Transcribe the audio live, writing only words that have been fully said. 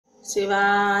சிவா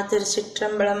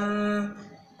திருச்சிற்றம்பலம்.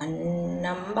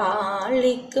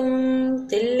 அன்னம்பாளிக்கும்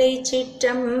தில்லை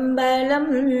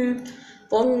சிற்றம்பலம்,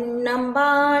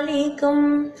 பொன்னம்பாளிக்கும்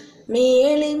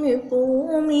மேலிமி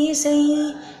பூமிசை,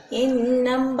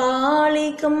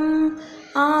 இன்னம்பாளிக்கும்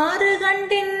ஆறு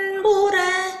கண்டின்புற,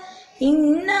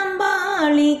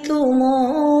 இன்னம்பாளிக்குமோ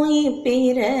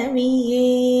இப்பிறவியே.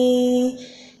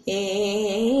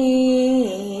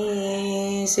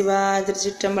 சிவா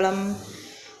திருச்சிற்றம்பலம்.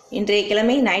 இன்றைய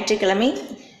கிழமை ஞாயிற்றுக்கிழமை.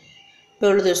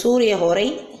 இப்பொழுது சூரிய ஹோரை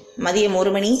மதியம்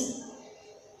 1 மணி.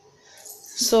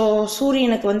 ஸோ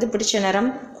சூரியனுக்கு பிடிச்ச நிறம்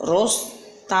ரோஸ்,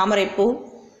 தாமரைப்பூ.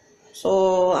 ஸோ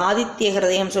ஆதித்ய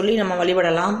ஹிருதயம் சொல்லி நம்ம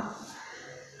வழிபடலாம்.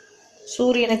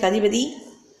 சூரியனுக்கு அதிபதி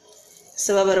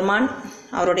சிவபெருமான்.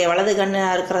 அவருடைய வலது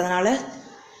கண்ணாக இருக்கிறதுனால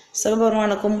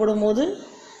சிவபெருமானை கும்பிடும்போது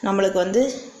நம்மளுக்கு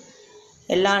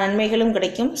எல்லா நன்மைகளும்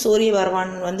கிடைக்கும். சூரிய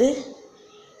பகவான்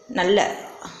நல்ல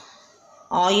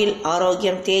ஆயுள்,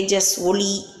 ஆரோக்கியம், தேஜஸ்,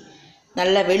 ஒளி,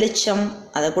 நல்ல வெளிச்சம்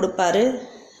அதை கொடுப்பாரு.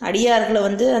 அடியார்களை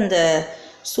அந்த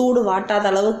சூடு வாட்டாத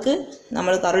அளவுக்கு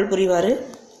நம்மளுக்கு அருள் புரிவார்.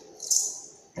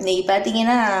 இன்றைக்கி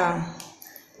பார்த்திங்கன்னா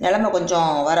நிலைமை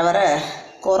கொஞ்சம் வர வர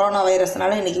கொரோனா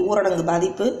வைரஸ்னால இன்றைக்கி ஊரடங்கு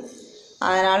பாதிப்பு.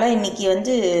 அதனால் இன்றைக்கி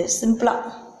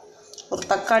சிம்பிளாக ஒரு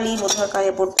தக்காளி,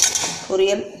 முருங்கைக்காயை போட்டு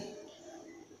பொரியல்,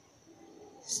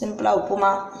 சிம்பிளாக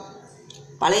உப்புமா,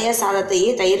 பழைய சாதத்தையே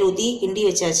தயிர் ஊற்றி கிண்டி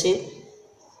வச்சாச்சு.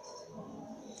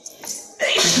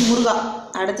 முருகா,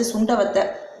 அடுத்து சுண்டை வத்தை.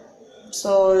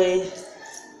 ஸோ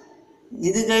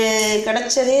இதுக்கு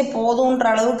கிடச்சதே போதுன்ற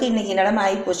அளவுக்கு இன்றைக்கி நிலைமை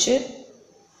ஆகிப்போச்சு.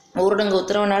 ஊரடங்கு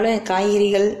உத்தரவுனால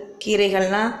காய்கறிகள்,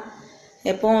 கீரைகள்லாம்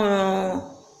எப்போவும்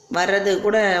வர்றது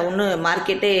கூட ஒன்றும்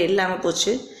மார்க்கெட்டே இல்லாமல்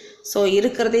போச்சு. ஸோ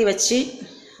இருக்கிறதை வச்சு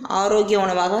ஆரோக்கிய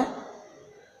உணவாக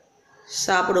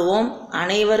சாப்பிடுவோம்.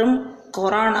 அனைவரும்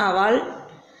கொரோனாவால்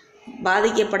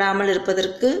பாதிக்கப்படாமல்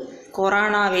இருப்பதற்கு,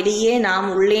 கொரோனா வெளியே நாம்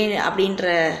உள்ளே அப்படின்ற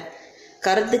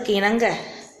கருத்துக்கு இணங்க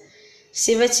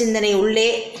சிவச்சிந்தனை உள்ளே,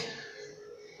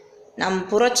 நம்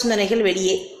புறச்சிந்தனைகள்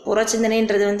வெளியே.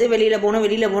 புறச்சிந்தனைன்றது வெளியில்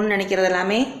போகணும்னு நினைக்கிறது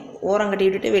எல்லாமே ஓரம் கட்டி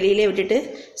விட்டுட்டு வெளியிலே விட்டுட்டு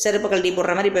செருப்பு கழட்டி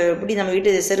போடுற மாதிரி. இப்போ எப்படி நம்ம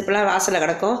வீட்டு செருப்புலாம் வாசலில்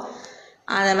கிடக்கோ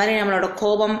அந்த மாதிரி நம்மளோட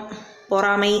கோபம்,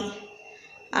 பொறாமை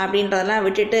அப்படின்றதெல்லாம்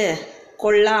விட்டுட்டு,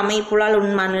 கொல்லாமை புலால்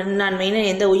உண்மைன்னு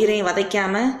எந்த உயிரையும்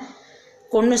வதைக்காமல்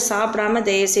கொன்று சாப்பிடாமல்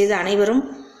தயவுசெய்து அனைவரும்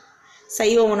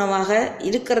சைவ உணவாக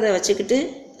இருக்கிறத வச்சுக்கிட்டு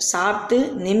சாப்பிட்டு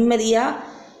நிம்மதியாக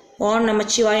ஓம்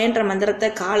நமச்சிவாயன்ற மந்திரத்தை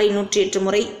காலை 108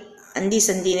 முறை அந்தி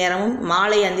சந்தி நேரமும்,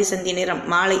 மாலை அந்தி சந்தி நேரம்,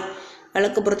 மாலை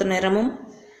விளக்கு பொருத்த நேரமும்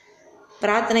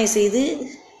பிரார்த்தனை செய்து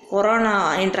கொரோனா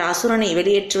என்ற அசுரனை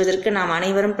வெளியேற்றுவதற்கு நாம்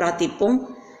அனைவரும் பிரார்த்திப்போம்.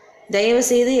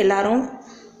 தயவுசெய்து எல்லாரும்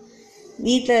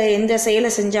வீட்டில் எந்த செயலை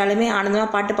செஞ்சாலுமே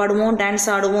ஆனந்தமாக பாட்டு பாடுவோம், டான்ஸ்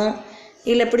ஆடுவோம்,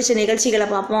 இல்லை பிடிச்ச நிகழ்ச்சிகளை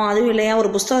பார்ப்போம். அதுவும் இல்லையா ஒரு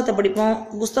புஸ்தகத்தை படிப்போம்.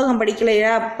 புஸ்தகம்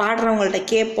படிக்கலையா பாடுறவங்கள்ட்ட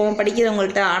கேட்போம்,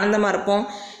 படிக்கிறவங்கள்ட்ட ஆனந்தமாக இருப்போம்.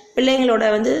 பிள்ளைங்களோட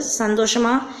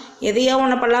சந்தோஷமாக எதையோ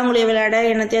ஒன்று பல்லாங்குழியை விளையாட,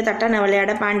 என்னத்தையோ தட்டான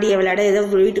விளையாட, பாண்டியை விளையாட, ஏதோ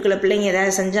வீட்டுக்குள்ளே பிள்ளைங்க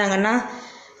எதாவது செஞ்சாங்கன்னா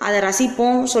அதை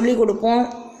ரசிப்போம், சொல்லி கொடுப்போம்.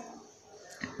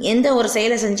 எந்த ஒரு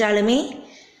செயலை செஞ்சாலுமே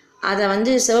அதை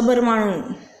சிவபெருமான்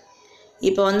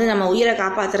இப்போ நம்ம உயிரை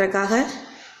காப்பாற்றுறதுக்காக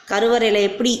கருவறையில்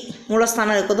எப்படி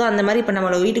மூலஸ்தானம் இருக்குதோ அந்த மாதிரி இப்போ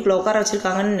நம்மளை வீட்டுக்குள்ளே உட்கார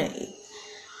வச்சுருக்காங்கன்னு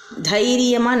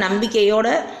தைரியமாக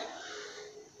நம்பிக்கையோடு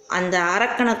அந்த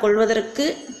அரக்கனை கொள்வதற்கு,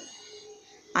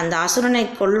 அந்த அசுரனை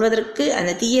கொள்வதற்கு,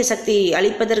 அந்த தீய சக்தி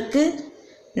அழிப்பதற்கு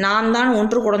நாம் தான்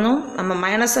ஒன்று கூடணும். நம்ம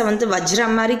மனசை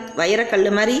வஜ்ரம் மாதிரி, வைரக்கல்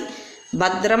மாதிரி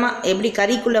பத்திரமாக, எப்படி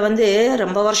கறிக்குள்ளே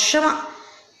ரொம்ப வருஷமாக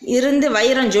இருந்து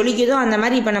வைரம் ஜொலிக்குதோ அந்த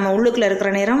மாதிரி இப்போ நம்ம உள்ளுக்குள்ளே இருக்கிற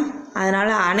நேரம்.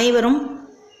 அதனால் அனைவரும்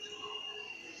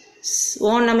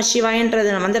ஓம் நம சிவாயன்றது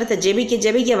மந்திரத்தை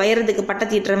ஜெபிக்க வைரத்துக்கு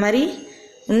பட்டத்தீட்டுற மாதிரி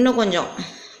இன்னும் கொஞ்சம்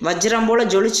வஜ்ரம் போல்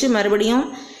ஜொலிச்சு மறுபடியும்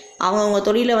அவங்கவுங்க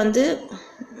தொழிலை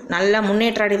நல்லா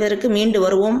முன்னேற்றம் அடைவதற்கு மீண்டு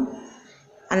வருவோம்.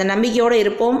 அந்த நம்பிக்கையோடு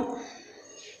இருப்போம்.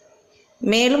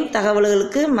 மேலும்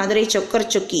தகவல்களுக்கு மதுரை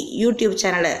சொக்கர் சொக்கி யூடியூப்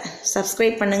சேனலை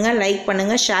சப்ஸ்கிரைப் பண்ணுங்கள், லைக்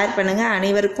பண்ணுங்கள், ஷேர் பண்ணுங்கள்,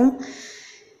 அனைவருக்கும்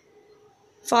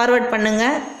ஃபார்வர்ட்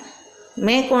பண்ணுங்கள்.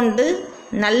 மேற்கொண்டு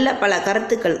நல்ல பல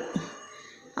கருத்துக்கள்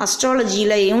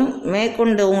அஸ்ட்ராலஜியிலையும்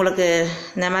மேற்கொண்டு உங்களுக்கு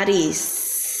இந்த மாதிரி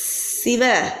சிவ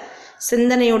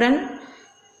சிந்தனையுடன்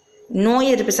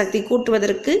நோய் எதிர்ப்பு சக்தி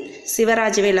கூட்டுவதற்கு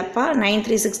சிவராஜவேலப்பா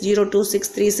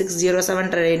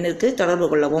 9360263607 எண்ணிற்கு தொடர்பு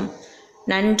கொள்ளவும்.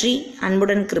 நன்றி,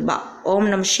 அன்புடன் கிருபா. ஓம்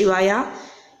நம சிவாயா.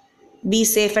 Be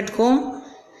safe at home,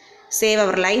 save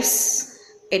our lives.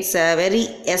 It's a very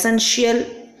essential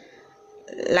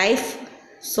life.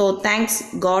 So thanks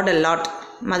got a lot.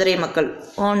 Madurai மக்கள்.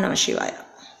 ஓம் நம சிவாயா.